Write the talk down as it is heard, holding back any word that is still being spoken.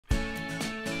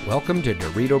Welcome to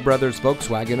Dirito Brothers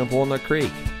Volkswagen of Walnut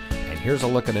Creek, and here's a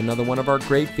look at another one of our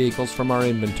great vehicles from our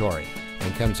inventory,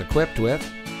 and comes equipped with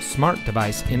smart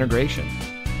device integration,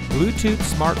 Bluetooth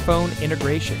smartphone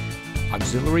integration,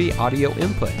 auxiliary audio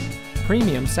input,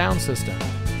 premium sound system,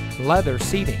 leather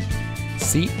seating,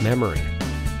 seat memory,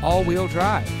 all-wheel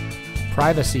drive,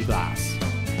 privacy glass,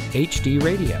 HD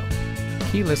radio,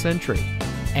 keyless entry,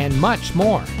 and much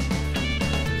more.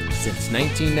 Since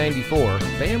 1994,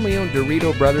 family-owned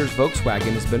Dirito Brothers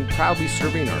Volkswagen has been proudly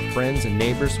serving our friends and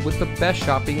neighbors with the best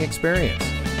shopping experience.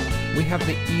 We have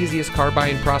the easiest car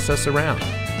buying process around,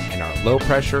 and our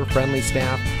low-pressure, friendly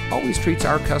staff always treats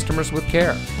our customers with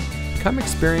care. Come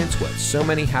experience what so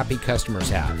many happy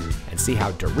customers have and see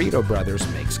how Dirito Brothers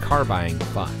makes car buying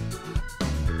fun.